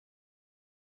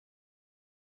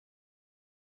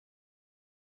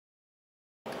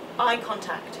eye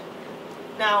contact.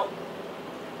 Now,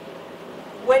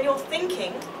 when you're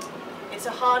thinking,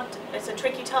 it's a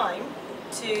tricky time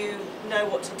to know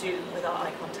what to do with our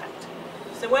eye contact.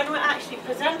 So when we're actually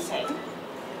presenting,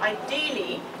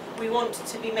 ideally, we want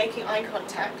to be making eye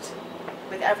contact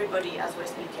with everybody as we're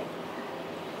speaking.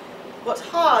 What's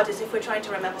hard is if we're trying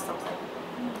to remember something,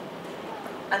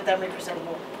 and then we present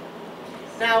more.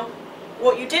 Now,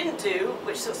 what you didn't do,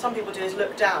 which some people do, is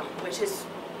look down, which is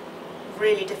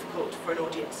really difficult for an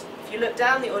audience. If you look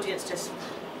down, the audience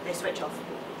they switch off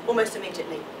almost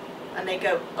immediately, and they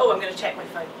go, oh, I'm going to check my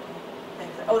phone.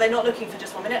 Oh, they're not looking for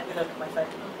just 1 minute, I'm going to look at my phone.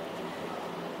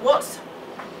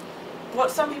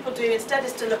 What some people do instead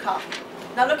is to look up.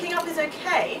 Now, looking up is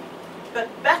okay, but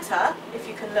better if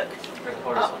you can look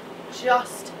up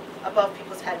just above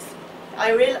people's heads.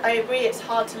 I agree it's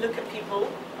hard to look at people,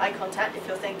 eye contact, if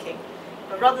you're thinking.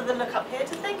 But rather than look up here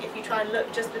to think, if you try and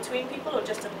look just between people or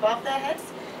just above their heads,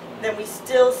 then we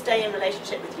still stay in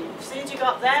relationship with you. As soon as you go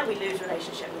up there, we lose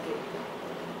relationship with you.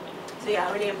 So yeah,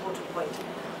 a really important point.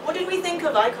 What did we think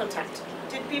of eye contact?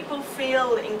 Did people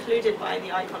feel included by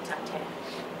the eye contact here?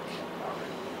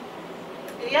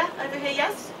 Yeah, over here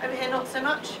yes, over here not so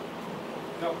much?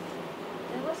 No.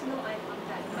 There was no eye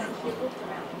contact, but he looked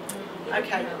around.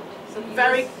 Okay. So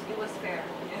it was fair.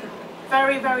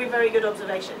 Very, very, very good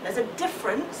observation. There's a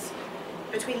difference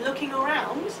between looking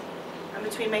around and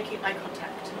between making eye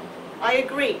contact. I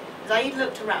agree. Zaid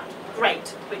looked around.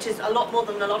 Great, which is a lot more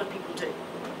than a lot of people do.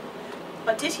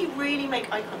 But did he really make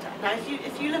eye contact? Now,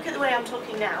 if you look at the way I'm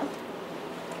talking now,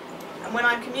 and when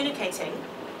I'm communicating,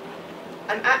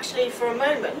 I'm actually, for a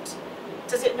moment,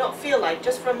 does it not feel like,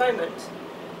 just for a moment,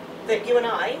 that you and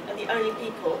I are the only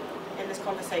people in this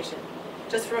conversation?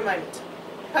 Just for a moment.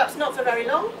 Perhaps not for very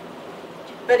long,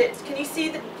 but can you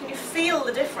feel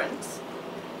the difference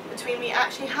between me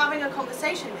actually having a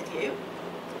conversation with you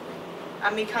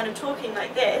and me kind of talking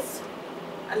like this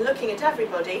and looking at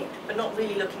everybody, but not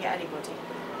really looking at anybody?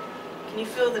 Can you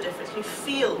feel the difference? Can you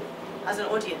feel, as an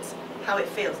audience, how it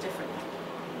feels differently?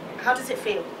 How does it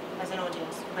feel as an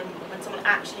audience when someone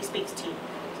actually speaks to you?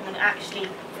 Someone actually,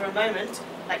 for a moment,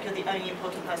 like you're the only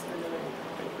important person in the room.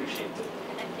 Appreciate it.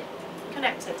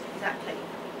 Connected, exactly.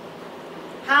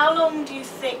 How long do you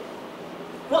think,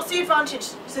 what's the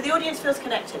advantage? So the audience feels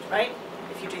connected, right?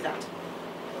 If you do that.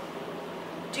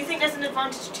 Do you think there's an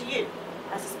advantage to you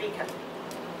as a speaker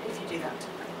if you do that?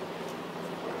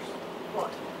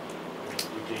 What?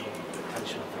 You gain the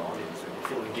attention of the audience and you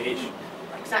feel engaged.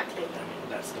 Exactly. I mean,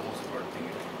 that's the most important thing.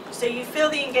 So you feel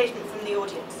the engagement from the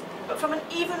audience. But from an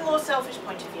even more selfish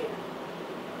point of view.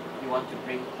 You want to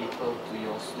bring people to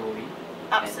your story.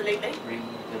 Absolutely. And bring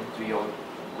them to your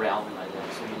realm like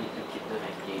that. So you need to keep them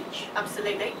engaged.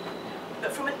 Absolutely. Yeah.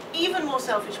 But from an even more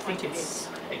selfish point of view. It's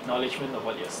acknowledgement of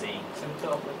what you're saying. Center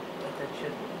of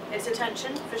attention. It's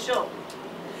attention, for sure.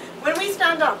 When we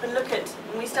stand up and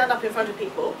when we stand up in front of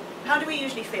people, how do we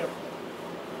usually feel?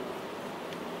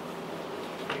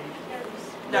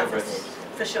 Nervous,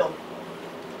 for sure.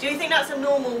 Do you think that's a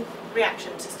normal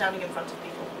reaction to standing in front of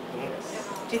people? Yes.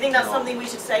 Do you think that's something we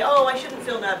should say, oh, I shouldn't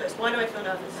feel nervous. Why do I feel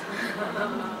nervous?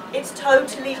 It's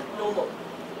totally normal.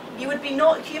 You would be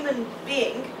not a human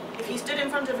being if you stood in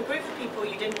front of a group of people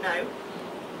you didn't know,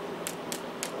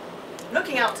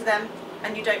 looking out to them,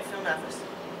 and you don't feel nervous.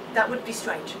 That would be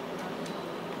strange.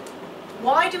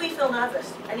 Why do we feel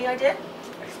nervous? Any idea?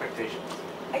 Expectations.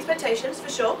 Expectations, for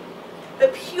sure.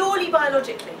 But purely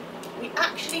biologically, we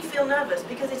actually feel nervous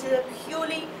because it is a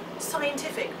purely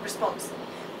scientific response.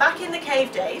 Back in the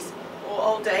cave days, or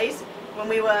old days, when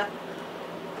we were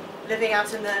living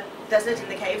out in the desert, in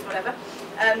the caves, whatever,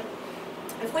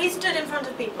 if we stood in front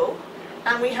of people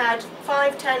and we had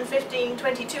 5, 10, 15,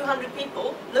 20, 200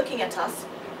 people looking at us,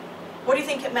 what do you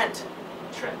think it meant?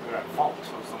 Threat. We're at fault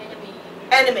or something.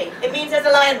 Enemy. It means there's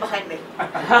a lion behind me,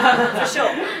 for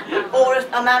sure. Or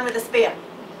a man with a spear.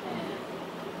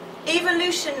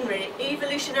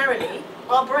 Evolutionarily,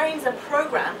 our brains are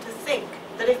programmed to think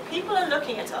that if people are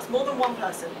looking at us, more than one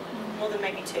person, more than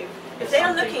maybe two, if they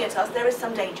are looking at us, there is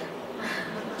some danger.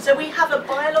 So we have a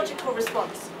biological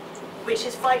response, which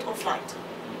is fight or flight.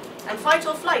 And fight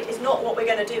or flight is not what we're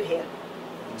going to do here.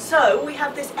 So we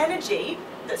have this energy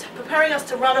that's preparing us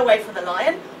to run away from the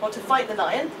lion or to fight the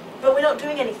lion, but we're not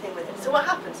doing anything with it. So what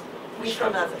happens? We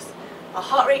feel nervous. Our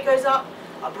heart rate goes up,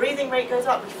 our breathing rate goes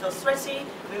up, we feel sweaty,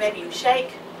 maybe we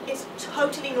shake. It's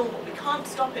totally normal. We can't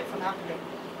stop it from happening,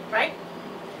 right?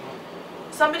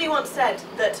 Somebody once said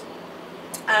that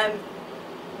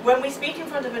when we speak in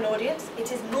front of an audience,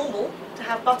 it is normal to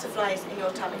have butterflies in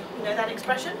your tummy. You know that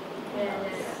expression?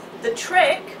 Yes. The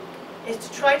trick is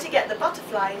to try to get the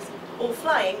butterflies all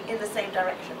flying in the same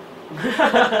direction.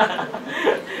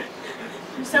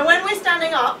 So when we're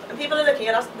standing up and people are looking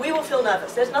at us, we will feel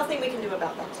nervous. There's nothing we can do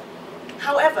about that.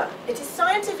 However, it is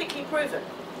scientifically proven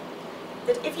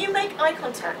that if you make eye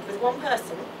contact with one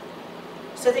person,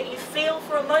 so that you feel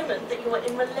for a moment that you are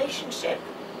in relationship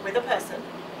with a person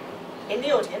in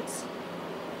the audience,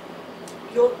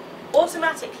 you'll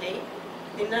automatically,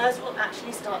 the nerves will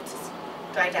actually start to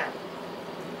die down.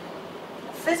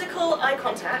 Physical eye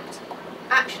contact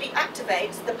actually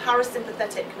activates the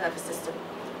parasympathetic nervous system.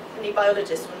 Any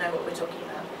biologists will know what we're talking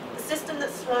about. The system that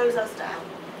slows us down,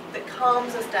 that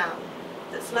calms us down,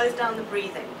 that slows down the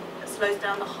breathing, that slows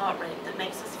down the heart rate, that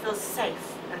makes us feel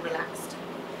safe and relaxed.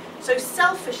 So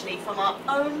selfishly, from our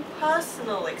own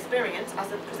personal experience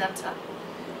as a presenter,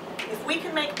 if we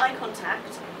can make eye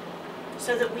contact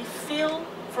so that we feel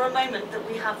for a moment that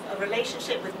we have a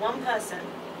relationship with one person,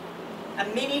 a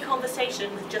mini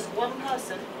conversation with just one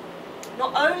person,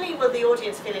 not only will the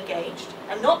audience feel engaged,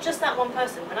 and not just that one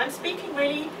person. When I'm speaking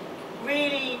really,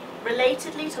 really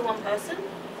relatedly to one person,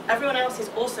 everyone else is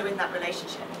also in that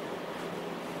relationship.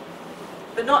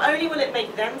 But not only will it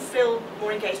make them feel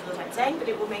more engaged with what I'm saying, but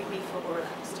it will make me feel more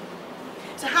relaxed.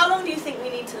 So how long do you think we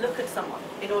need to look at someone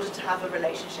in order to have a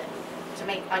relationship, to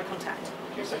make eye contact?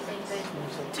 2 seconds.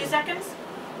 2 seconds?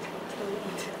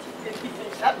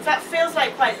 That feels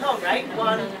like quite long, right?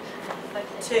 1,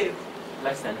 2.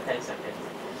 Less than 10 seconds.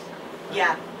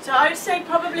 Yeah. So I would say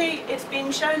probably it's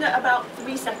been shown that about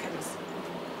 3 seconds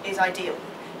is ideal.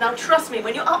 Now trust me,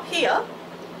 when you're up here,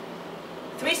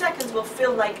 3 seconds will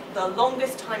feel like the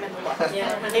longest time in the world.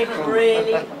 Yeah. It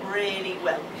really, really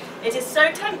will. It is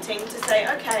so tempting to say,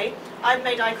 okay, I've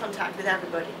made eye contact with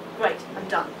everybody. Great, I'm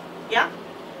done. Yeah?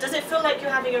 Does it feel like you're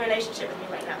having a relationship with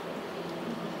me right now?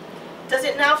 Does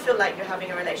it now feel like you're having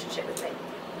a relationship with me?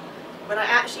 When I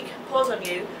actually pause on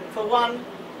you for 1,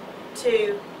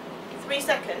 2, 3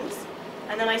 seconds,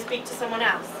 and then I speak to someone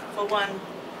else for 1,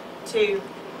 2,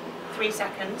 3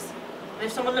 seconds. And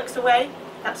if someone looks away,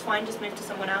 that's fine, just move to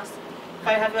someone else. If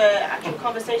I have an actual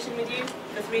conversation with you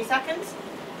for 3 seconds,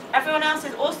 everyone else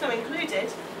is also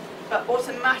included, but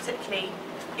automatically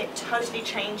it totally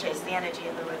changes the energy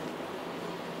in the room.